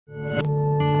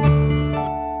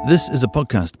This is a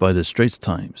podcast by The Straits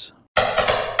Times.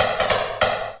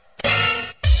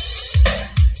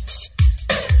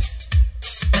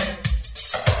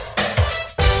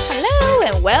 Hello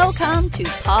and welcome to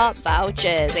Pop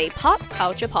Vultures, a pop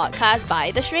culture podcast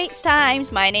by The Straits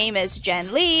Times. My name is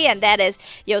Jen Lee, and that is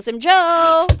Yosim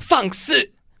Joe. 放肆！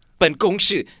本宫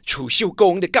是储秀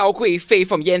宫的高贵妃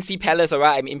from Yanxi Palace,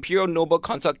 alright? I'm Imperial Noble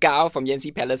Consort Gao from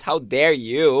Yanxi Palace. How dare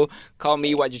you call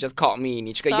me what you just called me?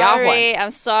 你这个丫鬟。 Sorry,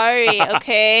 I'm sorry,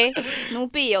 okay? 奴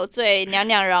婢有罪，娘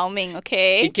娘饶命,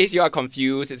 okay? In case you are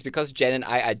confused, it's because Jen and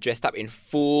I are dressed up in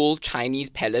full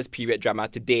Chinese palace period drama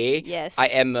today. Yes. I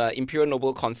am Imperial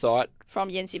Noble Consort. From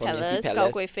Yanxi From Palace, Yanxi 高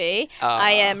Palace. 贵妃.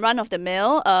 I am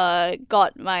run-of-the-mill,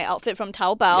 got my outfit from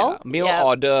Taobao. Mail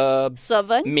order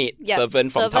Servant. maid, Yep.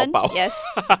 servant from Taobao. Yes.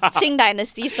 Qing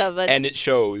Dynasty servant. And it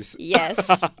shows. Yes.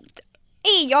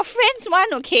 Hey, your friend's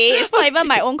one, okay? It's not even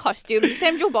my own costume.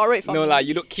 Sam Joe borrowed it from No me. lah,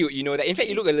 you look cute, you know that. In fact,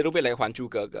 you look a little bit like 还珠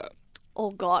格格. Oh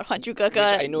God, 还珠格格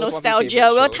Which I know is one of my nostalgia.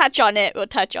 favourite We'll shows.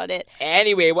 touch on it.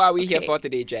 Anyway, what are we here Okay. for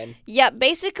today, Jen? Yeah,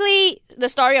 basically, the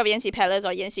story of Yanxi Palace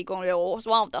or Yanxi Gongryo was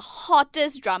one of the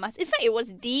hottest dramas. In fact, it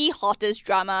was the hottest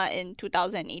drama in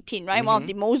 2018, right? One of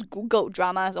the most Googled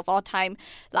dramas of all time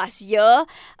last year.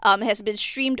 Has been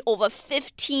streamed over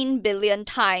 15 billion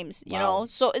times, you know?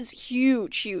 So it's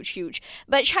huge.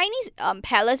 But Chinese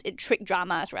palace intrigue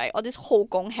dramas, right? Or these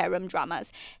Hogong harem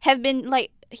dramas have been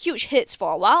like huge hits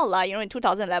for a while. You know, in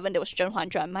 2011 there was 甄嬛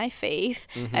传, my fave.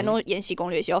 I know 延禧攻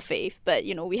略 is your fave, but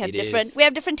you know, we have It different is. we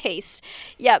have different tastes.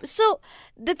 Yeah. So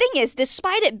the thing is,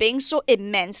 despite it being so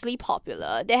immensely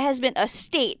popular, there has been a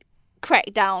state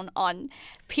crackdown on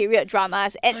period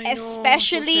dramas, and I know,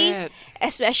 especially so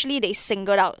sad. they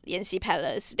singled out Yanxi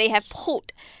Palace. They have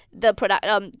pulled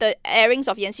the airings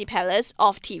of Yanxi Palace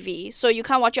off TV, so you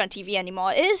can't watch it on TV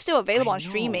anymore. It is still available I on know.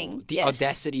 streaming. The Yes.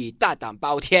 audacity, 大胆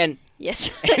包天.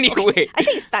 Yes. Anyway. Okay. I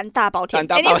think it's 胆大包天.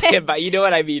 胆大包天, but you know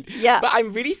what I mean. Yeah. But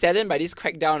I'm really saddened by this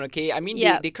crackdown, okay? I mean,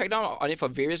 Yeah. they cracked down on it for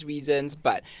various reasons,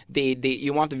 but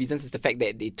one of the reasons is the fact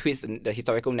that they twist the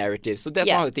historical narrative. So that's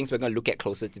Yeah. one of the things we're going to look at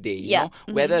closer today, you Yeah.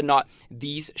 know? Whether or not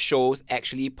these shows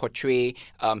actually portray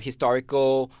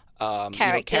historical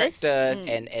Characters. characters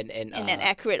and In an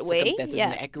accurate way. circumstances Yeah.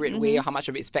 in an accurate way, how much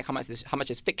of it is fact, how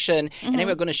much is fiction, and then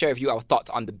we're going to share with you our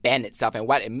thoughts on the ban itself and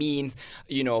what it means,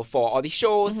 you know, for all these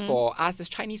shows, for us as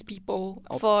Chinese people.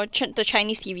 For the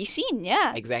Chinese TV scene,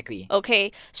 yeah. Exactly.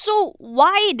 Okay, so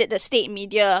why did the state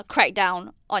media crack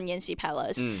down on Yanxi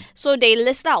Palace? So they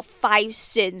list out 5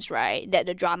 sins, right, that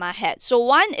the drama had. So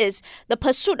one is the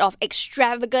pursuit of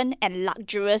extravagant and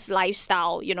luxurious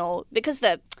lifestyle, you know, because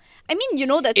the It's Qing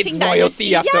royalty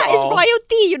Dynasty, after yeah, it's all.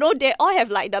 royalty. You know, they all have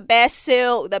like the best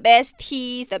silk, the best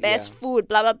teas, the best Yeah. food,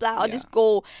 blah blah blah. All this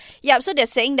gold. Yeah, so they're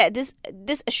saying that this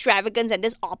extravagance and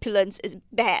this opulence is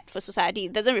bad for society.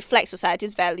 It doesn't reflect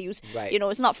society's values. Right. You know,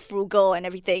 it's not frugal and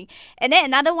everything. And then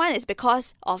another one is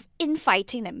because of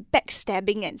infighting and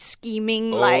backstabbing and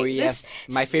scheming. Oh, like yes. this,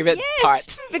 My favourite yes,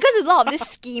 part. because there's a lot of this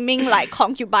scheming like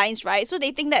concubines, right? So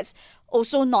they think that's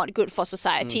also not good for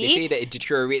society. They say that it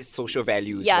deteriorates social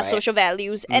values, Yeah, right? social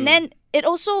values. And then it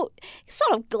also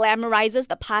sort of glamorizes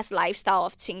the past lifestyle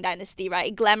of Qing Dynasty,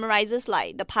 right? It glamorizes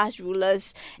like the past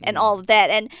rulers and all of that.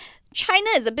 And China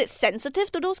is a bit sensitive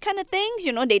to those kind of things.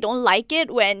 You know, they don't like it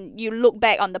when you look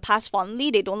back on the past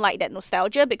fondly. They don't like that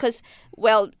nostalgia because,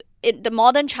 well, the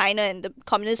modern China and the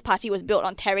Communist Party was built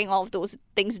on tearing all of those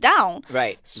things down.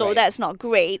 Right. So right. that's not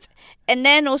great. And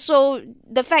then also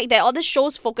the fact that all the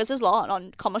shows focuses a lot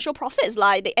on commercial profits,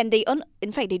 they earn.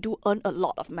 In fact, they do earn a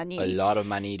lot of money. a lot of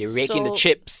money. They rake in the So,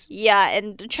 chips. Yeah,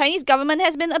 and the Chinese government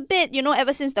has been a bit, you know,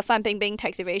 ever since the Fan Bingbing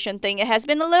tax evasion thing, it has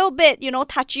been a little bit, you know,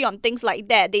 touchy on things like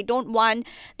that. They don't want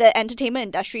the entertainment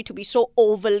industry to be so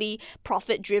overly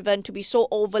profit driven, to be so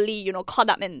overly, you know, caught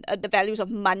up in the values of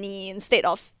money instead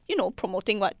of, you know,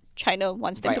 promoting what China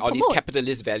wants them Right, to all promote. these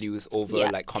capitalist values over Yeah,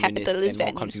 like communist capitalist and more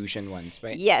values. Confucian ones,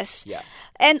 right? Yes. Yeah.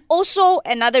 And also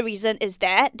another reason is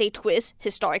that they twist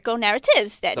historical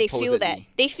narratives, that they feel Supposedly.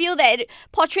 that it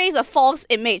portrays a false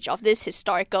image of these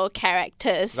historical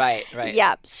characters. Right.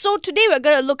 Yeah. So today we're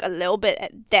gonna look a little bit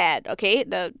at that, okay?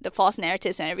 The false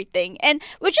narratives and everything. And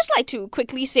we'd just like to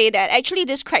quickly say that actually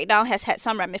this crackdown has had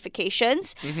some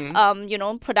ramifications. You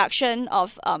know, production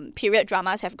of period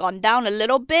dramas have gone down a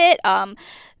little bit.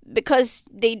 Because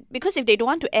if they don't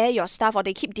want to air your stuff or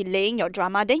they keep delaying your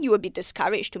drama, then you will be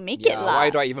discouraged to make it. Why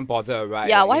do I even bother, right?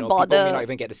 Yeah, Like, why you know, People bother? may not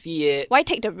even get to see it. Why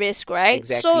take the risk, right?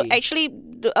 Exactly. So actually,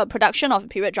 the production of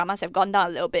period dramas have gone down a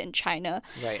little bit in China.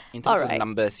 Right, in terms of Alright.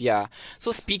 numbers, yeah.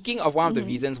 So speaking of one of the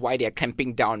reasons why they're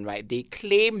clamping down, right, they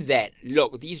claim that,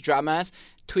 look, these dramas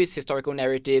twist historical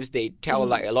narratives. They tell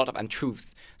like a lot of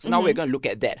untruths. So now we're going to look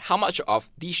at that. How much of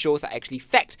these shows are actually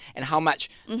fact and how much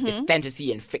is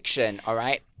fantasy and fiction, all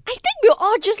right? I think we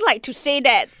all just like to say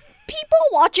that people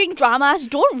watching dramas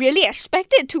don't really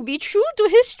expect it to be true to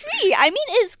history. I mean,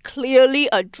 it's clearly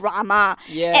a drama.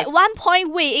 Yes. At one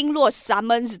point, Wei Yingluo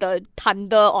summons the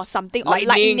thunder or something, or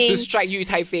lightning to strike Yu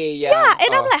Taifei. Yeah,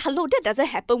 and I'm like, hello, that doesn't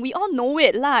happen. We all know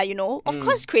it lah, you know. Of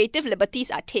course, creative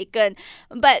liberties are taken.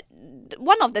 But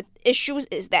one of the issues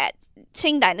is that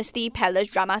Qing Dynasty Palace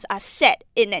dramas are set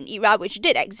in an era which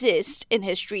did exist in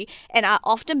history and are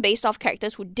often based off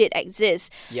characters who did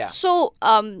exist. Yeah. So,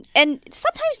 and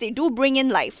sometimes they do bring in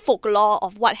like folklore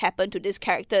of what happened to these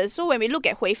characters. So when we look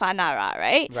at Hui Fa Nara,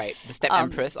 right? Right, the step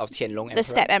empress of Qianlong Emperor. The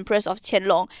step empress of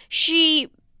Qianlong. She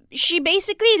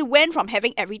basically went from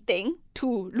having everything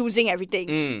to losing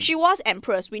everything. She was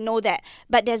empress, we know that.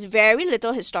 But there's very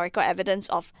little historical evidence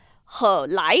of her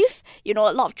life. You know,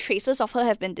 a lot of traces of her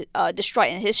have been destroyed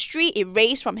in history,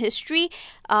 erased from history.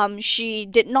 She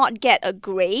did not get a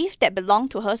grave that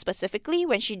belonged to her specifically.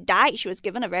 When she died, she was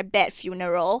given a very bad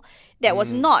funeral that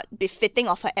was not befitting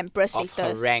of her empress status.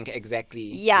 Of her rank,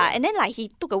 exactly. Yeah, and then like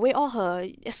he took away all her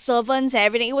servants and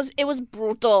everything. It was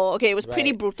brutal. Okay, it was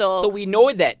pretty brutal. So we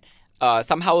know that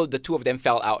somehow the two of them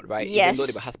fell out, right? Yes. Even though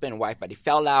they were husband and wife, but they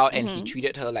fell out and he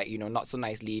treated her like, not so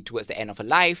nicely towards the end of her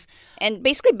life. And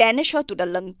basically banished her to the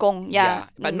Leng Gong. Yeah.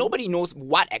 But nobody knows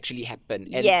what actually happened.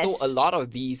 And so a lot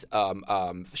of these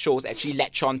shows actually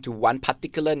latch on to one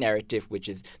particular narrative, which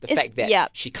is the fact that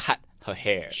she cut her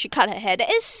hair. She cut her hair. There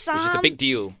is some... Which is a big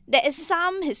deal. There is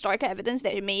some historical evidence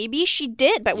that maybe she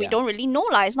did, but we don't really know.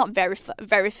 It's not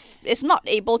it's not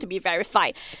able to be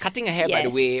verified. Cutting her hair, by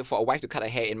the way, for a wife to cut her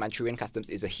hair in Manchurian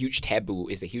customs is a huge taboo.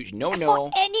 It's a huge no-no.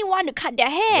 For anyone to cut their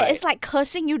hair, it's like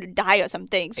cursing you to die or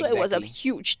something. So it was a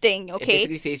huge thing, okay? It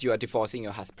basically says you are divorcing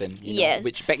your husband, you know,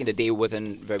 which back in the day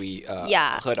wasn't very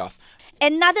heard of.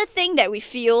 Another thing that we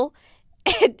feel...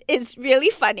 and it's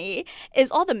really funny, is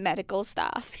all the medical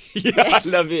stuff. I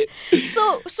love it.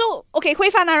 So okay, Hui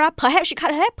Fa Nara, perhaps she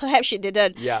cut her hair, perhaps she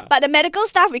didn't. Yeah. But the medical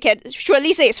stuff, we can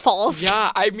surely say is false.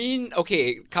 Yeah, I mean,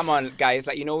 okay, come on, guys.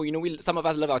 Like, some of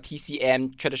us love our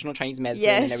TCM, traditional Chinese medicine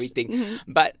and everything.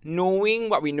 But knowing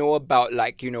what we know about,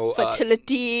 like,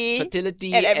 fertility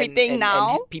and everything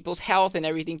now. And people's health and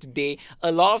everything today,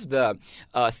 a lot of the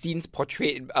scenes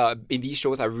portrayed in these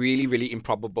shows are really, really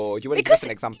improbable. You want to give us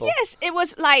an example? Yes, it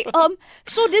was like,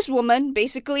 so this woman,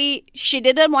 basically, she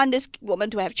didn't want this woman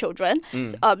to have children.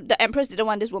 The empress didn't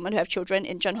want this woman to have children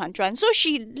in Zhen Huan. So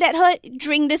she let her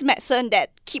drink this medicine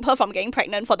that keep her from getting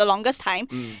pregnant for the longest time.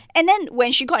 And then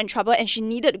when she got in trouble and she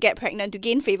needed to get pregnant to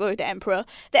gain favor with the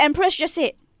empress just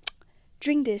said,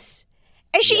 drink this.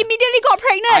 And she immediately got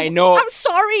pregnant. I know. I'm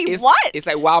sorry. What? It's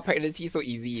like, wow, pregnancy is so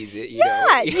easy, is it?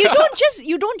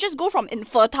 You don't just go from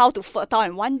infertile to fertile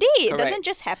in one day. It doesn't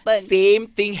just happen. Same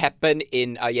thing happened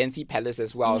in Yanxi Palace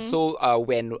as well. So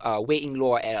when Wei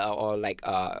Yingluo or like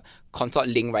consort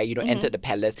Ling, right, entered the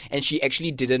palace, and she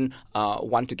actually didn't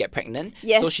want to get pregnant.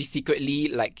 Yes. So she secretly,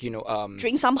 like,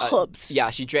 drink some herbs.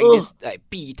 Yeah, she drank this like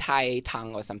Bi Tai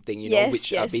Tang or something,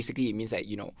 which basically it means that,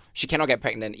 she cannot get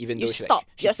pregnant even though she stop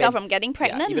yourself from getting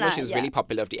pregnant. Even though she was really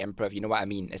popular with the emperor, if you know what I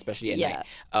mean, especially at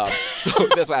night. So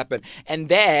that's what happened. And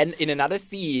then in another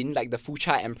scene, like the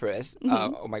Fucha Empress,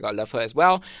 oh my god, love her as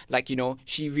well. Like,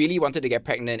 she really wanted to get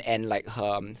pregnant, and like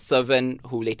her servant,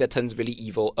 who later turns really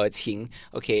evil, Qing,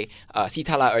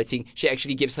 Sitala Erting, she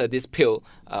actually gives her this pill,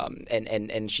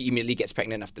 and she immediately gets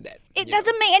pregnant after that. It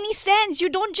doesn't make any sense. You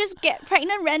don't just get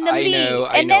pregnant randomly.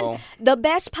 I know. Then the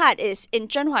best part is in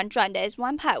Zhen Huan Zhuan, there is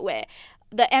one part where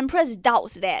the empress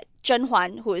doubts that Zhen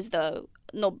Huan, who is the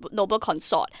noble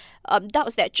consort,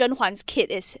 doubts that Zhen Huan's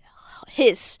kid is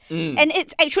his. And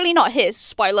it's actually not his.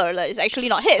 Spoiler alert, it's actually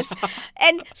not his.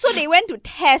 And so they went to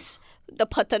test the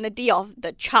paternity of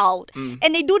the child.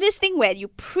 And they do this thing where you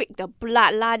prick the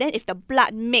blood lah. Then if the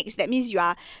blood mix, that means you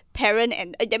are parent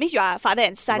and that means you are father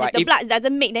and son. Right. If the blood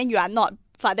doesn't make, then you are not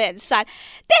father and son.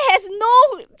 That has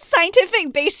no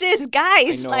scientific basis,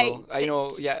 guys. I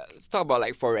know. Yeah, let's talk about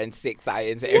like forensic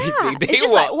science and everything. They it's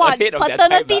just were like, what, ahead of their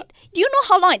paternity? time. Do you know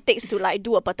how long it takes to like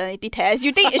do a paternity test?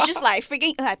 You think it's just like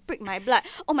freaking, I prick my blood.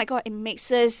 Oh my god, it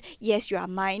mixes. Yes, you are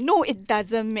mine. No, it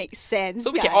doesn't make sense.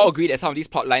 So we guys. can all agree that some of these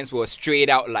plot lines were straight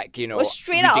out, like, was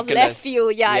straight out of left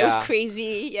field. Yeah, it was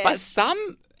crazy. Yes. But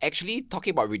some actually,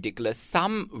 talking about ridiculous,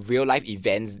 some real life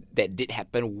events that did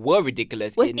happen were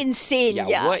ridiculous. Was insane,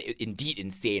 yeah. Were indeed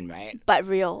insane, right? But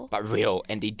real.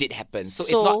 And they did happen.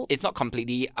 So it's not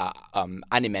completely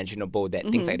unimaginable that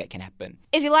things like that can happen.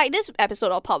 If you like this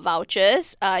episode of Pop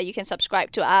Vultures, you can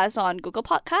subscribe to us on Google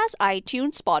Podcasts,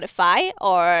 iTunes, Spotify,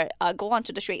 or go on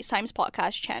to the Straits Times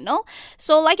podcast channel.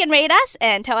 So like and rate us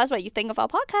and tell us what you think of our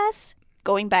podcast.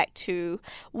 Going back to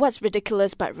what's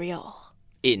ridiculous but real.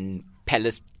 In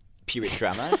Palace period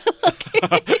dramas.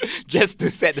 Just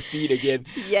to set the scene again.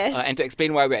 Yes. And to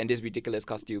explain why we're in these ridiculous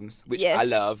costumes, which yes. I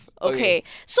love. Okay.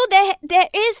 So there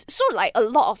is like a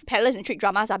lot of palace intrigue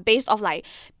dramas are based off like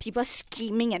people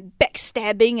scheming and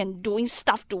backstabbing and doing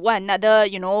stuff to one another,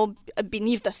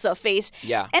 beneath the surface.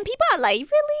 Yeah. And people are like,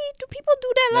 really? Do people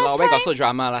do that last where time? got so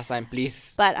drama last time,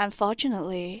 please? But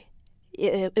unfortunately,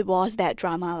 it was that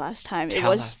drama last time. Tell it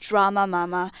was us. Drama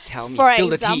Mama. Tell me. For Spill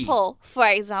the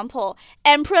tea. example,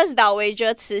 Empress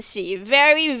Dowager Cixi,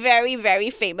 very, very, very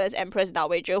famous Empress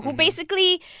Dowager, who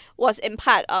basically was in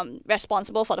part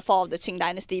responsible for the fall of the Qing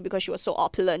dynasty because she was so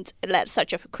opulent and led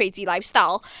such a crazy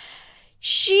lifestyle.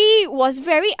 She was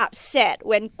very upset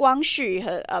when Guangxu,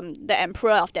 the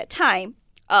emperor of that time,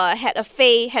 had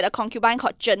a concubine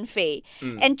called Zhen Fei.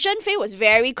 And Zhen Fei was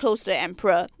very close to the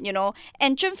emperor,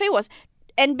 and Zhen Fei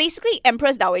and basically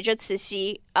Empress Dowager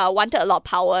Cixi wanted a lot of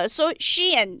power. So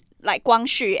she and like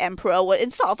Guangxu emperor were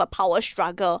in sort of a power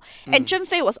struggle. And Zhen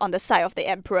Fei was on the side of the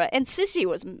emperor. And Cixi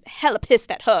was hella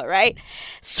pissed at her, right?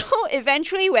 So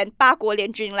eventually when Pa Guo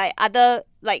Lianjun, like other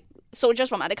like soldiers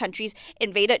from other countries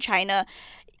invaded China,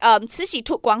 Cixi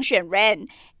took Guangxu and ran.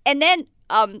 And then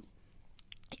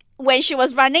when she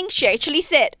was running, she actually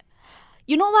said,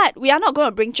 you know what, we are not going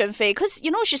to bring Zhen Fei because,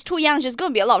 she's too young, she's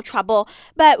going to be a lot of trouble.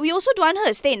 But we also don't want her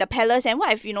to stay in the palace. And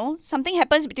what if, something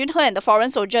happens between her and the foreign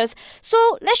soldiers? So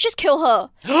let's just kill her.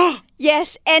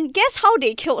 Yes, and guess how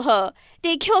they killed her?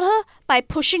 They killed her by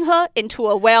pushing her into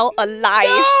a well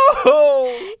alive.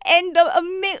 No! And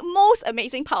the most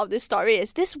amazing part of this story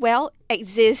is this well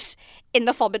exists in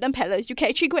the Forbidden Palace. You can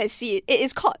actually go and see it. It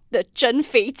is called the Zhen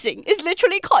Fei Jing. It's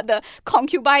literally called the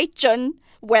concubine Zhen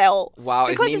well. Wow,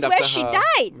 because it's where she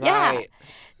died. Right. Yeah.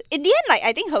 In the end,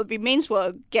 I think her remains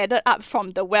were gathered up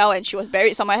from the well and she was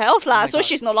buried somewhere else lah. So God.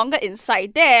 She's no longer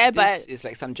inside there. This is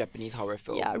like some Japanese horror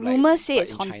film. Yeah, like, rumours say but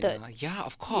it's in haunted. China. Yeah,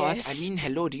 of course. Yes. I mean,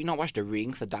 hello, do you not watch The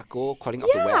Ring? Sadako crawling up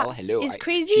the Yeah, well? Hello. it's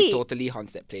crazy. She totally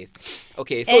haunts that place.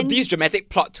 Okay, so And these dramatic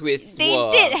plot twists They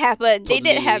were did happen. Totally,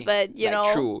 They did happen,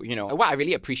 True, What I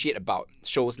really appreciate about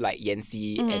shows like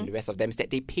Yanxi and the rest of them is that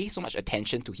they pay so much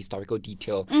attention to historical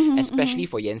detail, especially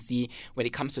for Yanxi when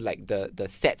it comes to like the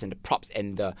sets and the props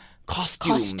and the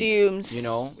costumes.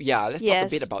 Yeah, let's talk a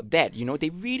bit about that. They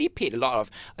really paid a lot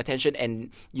of attention, and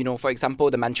for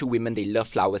example, the Manchu women, they love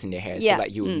flowers in their hair. Yeah. So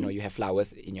like you have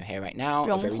flowers in your hair right now,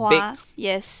 very big. Ronghua,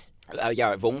 yes.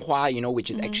 Vonghua, which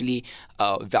is actually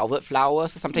velvet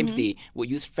flowers. So sometimes they would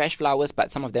use fresh flowers,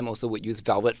 but some of them also would use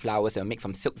velvet flowers that are made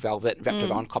from silk velvet wrapped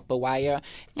around copper wire,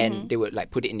 and they would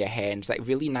like put it in their hair. And it's like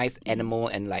really nice animal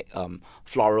and like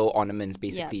floral ornaments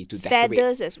basically to decorate.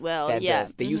 Feathers as well. Feathers. Yeah.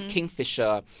 They use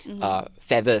kingfisher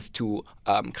feathers to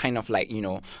kind of like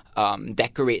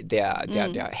decorate their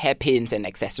hairpins and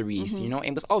accessories.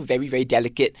 It was all very, very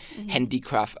delicate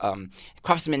handicraft,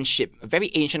 craftsmanship,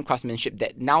 very ancient craftsmanship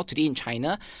that now today in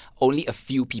China only a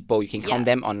few people, you can count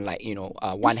them on like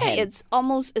one hand. It's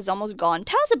almost gone.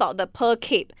 Tell us about the pearl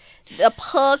cape. The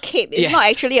pearl cape. It's not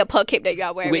actually a pearl cape that you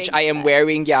are wearing. Which I am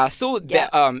wearing, yeah. So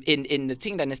that in the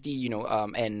Qing dynasty,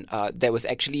 and there was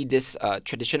actually this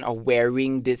tradition of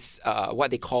wearing this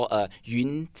what they call a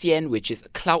yun jian, which is a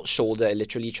cloud shoulder. It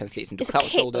literally translates into it's cloud a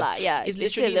cape shoulder. Yeah, it's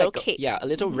literally literally a little cape. a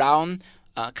little round,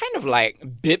 kind of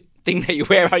like bib thing that you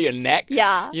wear around your neck.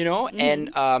 Yeah.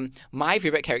 And my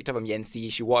favorite character from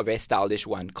Yanxi, she wore a very stylish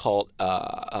one called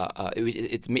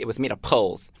it was made of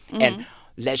pearls. And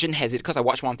legend has it, because I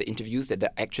watched one of the interviews that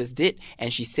the actress did,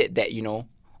 and she said that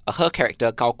her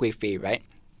character Gao Guifei, right,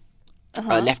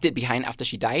 left it behind after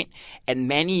she died, and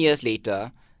many years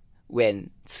later, when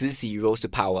Cixi rose to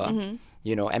power,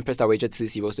 Empress Dowager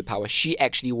Cixi rose to power, she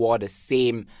actually wore the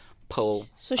same pearl.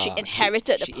 So she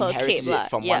inherited the pearl cape. She inherited it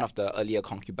from one of the earlier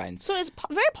concubines. So it's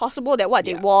very possible that what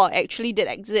they wore actually did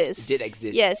exist. It did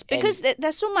exist. Yes, because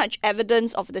there's so much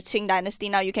evidence of the Qing dynasty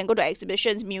now. You can go to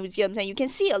exhibitions, museums, and you can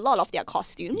see a lot of their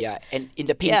costumes. Yeah, and in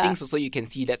the paintings also you can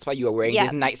see that's why you are wearing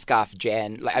this night scarf,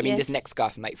 Jan. This night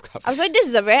scarf. I was like, this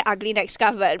is a very ugly neck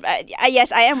scarf, but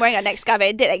yes, I am wearing a neck scarf and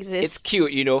it did exist. It's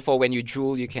cute, for when you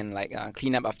drool, you can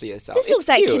clean up after yourself. This looks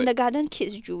cute. like kindergarten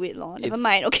kids drew it, Never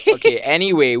mind, okay. Okay,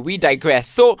 anyway, we digress.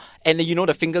 So, and you know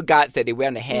the finger guards that they wear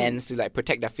on the hands to like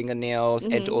protect their fingernails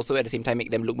and to also at the same time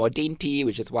make them look more dainty,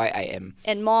 which is why I am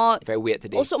and more very weird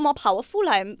today. Also more powerful,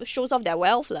 like shows off their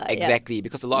wealth, like. Exactly,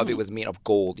 because a lot of it was made of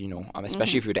gold, you know,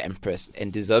 especially if you're the empress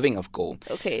and deserving of gold.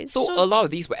 Okay, so a lot of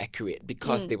these were accurate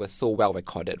because they were so well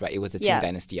recorded, right? It was the Qing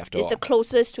dynasty after all. It's the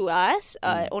closest to us.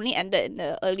 Only ended in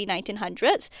the early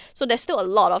 1900s. So there's still a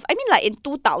lot of. I mean, like in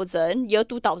 2000,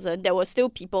 there were still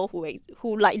people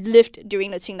who like lived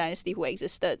during the Qing dynasty who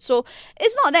existed. So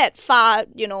it's not that far,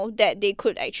 you know, that they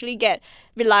could actually get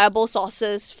reliable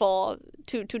sources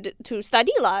to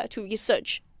study to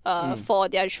research. For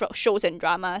their shows and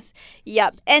dramas.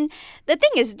 Yep. And the thing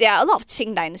is, there are a lot of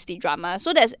Qing dynasty dramas.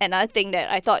 So there's another thing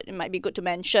that I thought it might be good to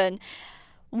mention.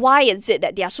 Why is it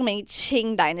that there are so many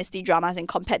Qing dynasty dramas and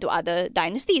compared to other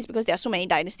dynasties? Because there are so many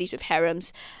dynasties with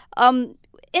harems.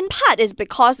 In part is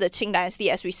because the Qing dynasty,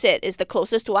 as we said, is the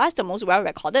closest to us, the most well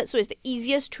recorded, so it's the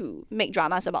easiest to make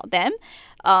dramas about them.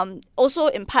 Also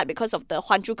in part because of the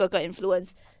还珠格格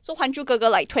influence. So 还珠格格,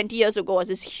 like 20 years ago, was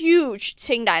this huge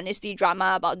Qing dynasty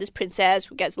drama about this princess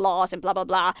who gets lost and blah blah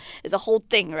blah. It's a whole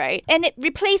thing, right? And it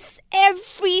replays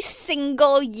every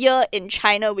single year in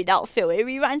China without fail. It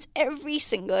reruns every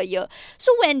single year.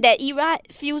 So when that era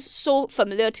feels so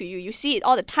familiar to you, you see it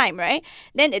all the time, right?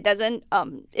 Then it doesn't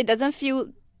feel.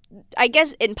 I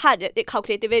guess in part it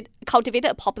cultivated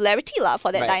a popularity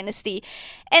for that dynasty.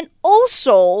 And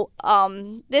also,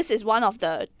 this is one of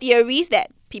the theories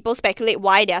that people speculate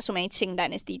why there are so many Qing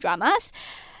dynasty dramas.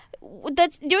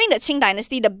 During the Qing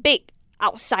dynasty, the big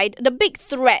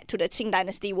threat to the Qing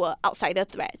dynasty were outsider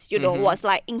threats. You know, was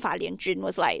like 英法联军,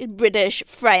 was like British,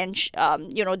 French,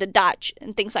 the Dutch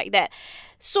and things like that.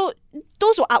 So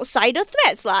those were outsider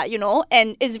threats, you know,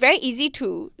 and it's very easy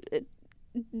to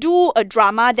do a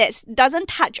drama that doesn't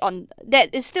touch on that,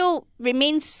 it still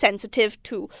remains sensitive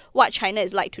to what China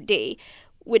is like today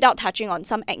without touching on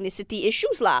some ethnicity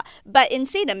issues But in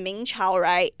say the Ming Chao,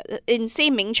 right? In say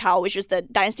Ming Chao, which is the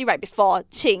dynasty right before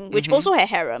Qing, which also had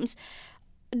harems,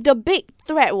 the big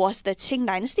threat was the Qing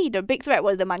dynasty. The big threat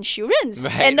was the Manchurians.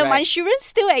 And the Manchurians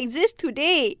still exist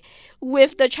today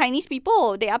with the Chinese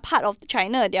people. They are part of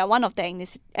China. They are one of the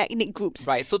ethnic groups.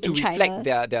 Right. So to reflect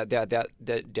their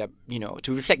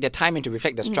to reflect their time and to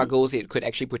reflect their struggles, it could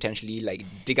actually potentially like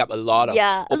dig up a lot of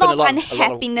a lot of unhappiness. A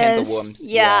lot of cans of worms.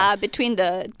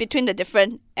 Between the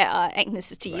different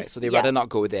ethnicities. Right. So they rather not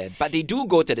go there, but they do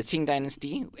go to the Qing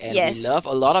dynasty, and we love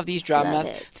a lot of these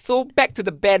dramas. So back to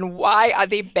the ban. Why are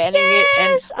they banning it?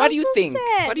 And what do you think?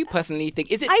 Sad. What do you personally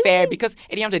think? Is it fair? Because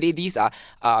at the end of the day, these are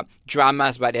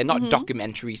dramas, but they're not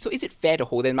documentaries. So is it fair to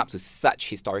hold them up to such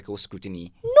historical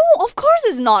scrutiny? No, of course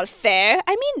it's not fair.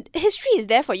 I mean, history is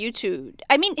there for you to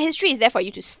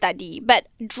study. But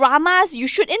dramas, you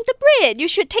should interpret. You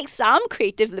should take some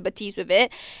creative liberties with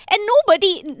it. And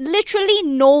literally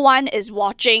no one is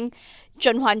watching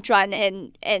Zhen Huan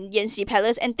and Yanxi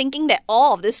Palace and thinking that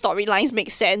all of these storylines make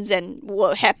sense and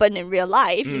will happen in real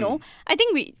life, you know. I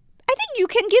think you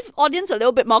can give audience a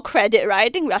little bit more credit, right? I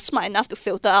think we are smart enough to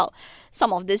filter out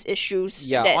some of these issues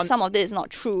some of this is not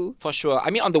true. For sure. I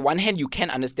mean, on the one hand, you can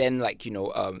understand, like,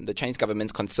 the Chinese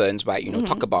government's concerns, right?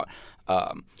 Talk about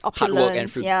hard work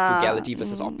and frugality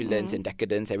versus opulence and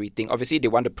decadence, everything. Obviously, they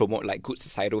want to promote, like, good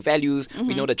societal values.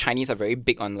 We know the Chinese are very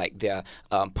big on, like, their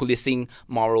policing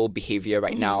moral behavior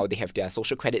right now. They have their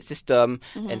social credit system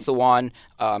and so on.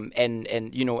 And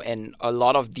a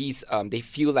lot of these, they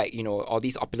feel like, all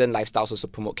these opulent lifestyles also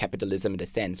promote capitalism in a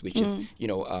sense, which is,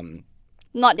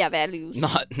 not their values.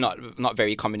 Not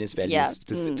very communist values,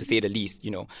 to say the least,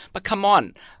 But come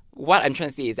on. What I'm trying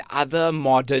to say is that other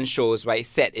modern shows, right,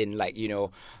 set in, like,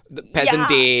 the present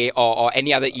day or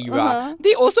any other era,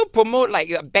 they also promote, like,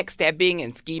 backstabbing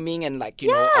and scheming and, like,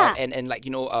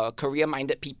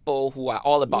 career-minded people who are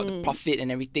all about the profit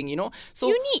and everything, So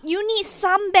you need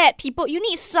some bad people. You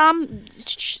need some,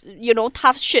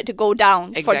 tough shit to go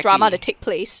down for drama to take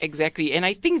place. Exactly. And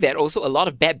I think that also a lot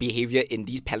of bad behavior in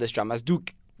these palace dramas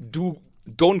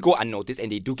don't go unnoticed,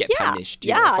 and they do get punished.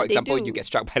 For example, you get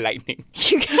struck by lightning.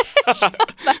 You get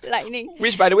struck by lightning.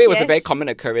 Which, by the way, was a very common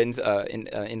occurrence in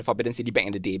the Forbidden City back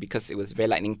in the day, because it was very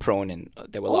lightning prone and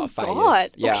there were a lot of fires. God.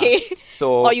 Yeah. Okay.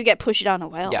 So, or you get pushed down a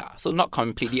well. Yeah. So not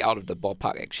completely out of the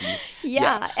ballpark, actually.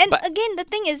 But again, the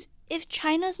thing is, if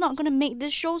China's not going to make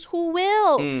these shows, who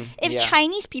will? If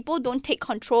Chinese people don't take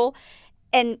control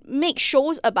and make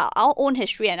shows about our own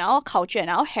history and our culture and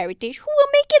our heritage, who will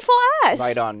make it for us?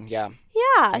 Right on, yeah.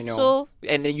 Yeah, so...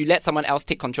 And then you let someone else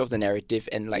take control of the narrative,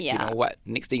 and, like, you know what,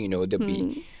 next thing you know, they'll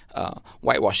be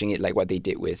whitewashing it like what they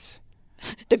did with...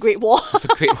 The Great War.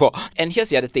 The Great War. And here's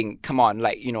the other thing, come on,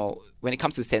 like, when it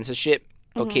comes to censorship,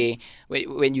 okay,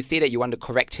 when you say that you want to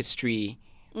correct history,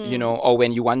 you know, or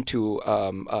when you want to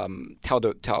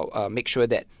make sure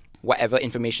that whatever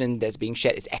information that's being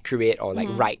shared is accurate or like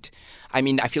right. I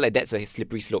mean, I feel like that's a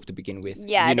slippery slope to begin with.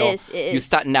 Yeah, you know, it is. You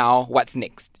start now, what's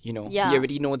next? You know, Yeah. we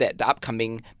already know that the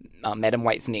upcoming Madam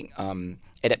Whitesnake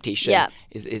adaptation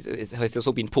has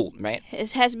also been pulled, right?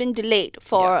 It has been delayed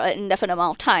for an indefinite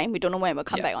amount of time. We don't know when it will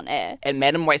come back on air. And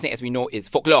Madam Whitesnake, as we know, is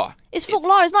folklore. It's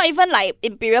folklore. It's not even like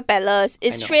Imperial Palace.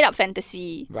 It's I know. straight up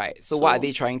fantasy. Right. So what are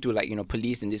they trying to, like, you know,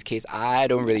 police in this case? I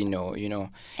don't really know, you know.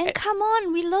 And come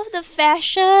on, we love the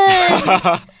fashion.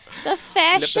 The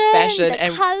fashion,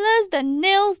 the colours, the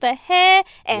nails, the hair,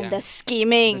 and the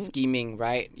scheming. The scheming,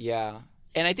 right? Yeah.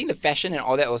 And I think the fashion and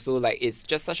all that also, like, is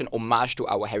just such an homage to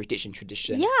our heritage and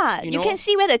tradition. Yeah, you can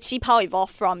see where the qipao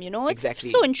evolved from, you know? It's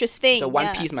so interesting. The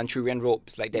one-piece Manchurian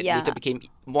robes, like that later became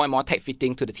more and more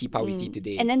tight-fitting to the qipao we see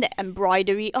today. And then the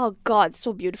embroidery, oh God,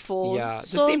 so beautiful. Yeah,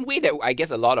 so, the same way that I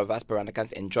guess a lot of us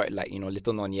Peranakans enjoyed, like, you know,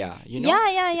 Little Nonya, you know?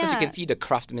 Yeah. Because you can see the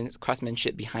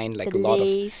craftsmanship behind, like, the a lot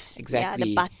lace, of...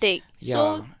 Exactly. the batik. Yeah.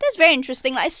 So that's very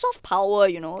interesting. Like, it's soft power,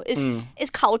 you know. It's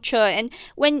culture. And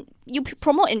when you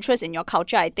promote interest in your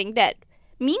culture, I think that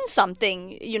means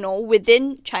something, you know,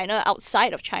 within China,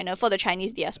 outside of China, for the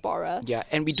Chinese diaspora. Yeah,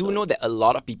 and we do know that a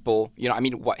lot of people, you know, I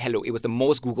mean, it was the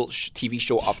most Googled TV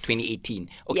show of 2018.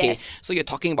 Okay, so you're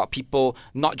talking about people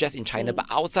not just in China, but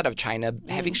outside of China,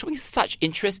 showing such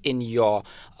interest in your,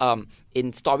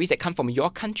 in stories that come from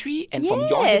your country and from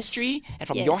your history and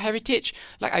from your heritage.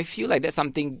 Like, I feel like that's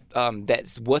something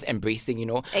that's worth embracing, you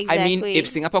know. Exactly. I mean, if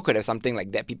Singapore could have something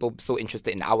like that, people so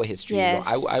interested in our history, you know,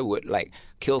 I would, like,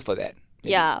 kill for that.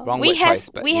 Maybe wrong we word have choice,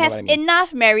 but we you know have what I mean.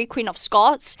 enough Mary Queen of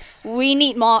Scots. We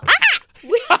need more.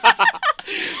 We need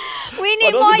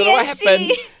For those more who don't know what Yanxi.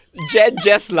 happened, Jen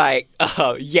just like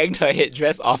yanked her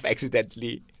headdress off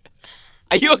accidentally.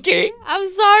 Are you okay? I'm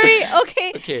sorry.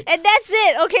 Okay. Okay. And that's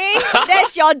it. Okay.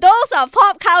 That's your dose of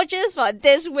pop cultures for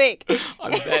this week.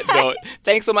 On that note,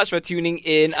 thanks so much for tuning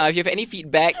in. If you have any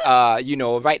feedback, you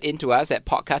know, write into us at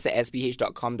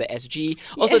podcast@sph.com.sg.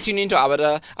 Also tune into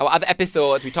our other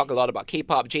episodes. We talk a lot about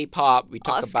K-pop, J-pop. We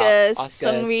talk about Oscars,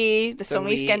 Seungri, the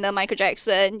Seungri scandal, Michael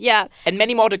Jackson. Yeah. and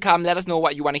many more to come. Let us know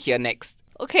what you want to hear next.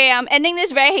 Okay, I'm ending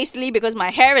this very hastily because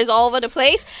my hair is all over the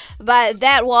place. But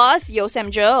that was Yo Sam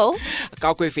Joe.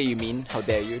 Gao Gui Fei, you mean? How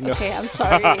dare you? No. Okay, I'm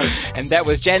sorry. And that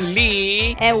was Jen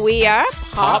Lee. And we are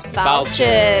Pop Pop Vultures.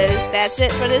 Vultures. That's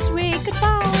it for this week.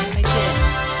 Goodbye.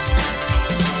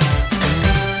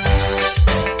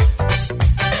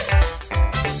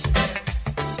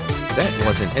 That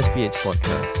was an SPH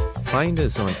podcast. Find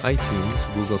us on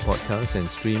iTunes, Google Podcasts, and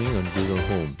streaming on Google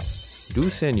Home. Do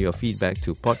send your feedback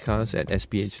to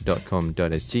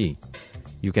podcast@sph.com.sg.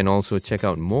 You can also check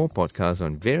out more podcasts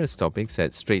on various topics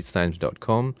at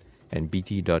straitstimes.com and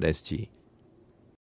bt.sg.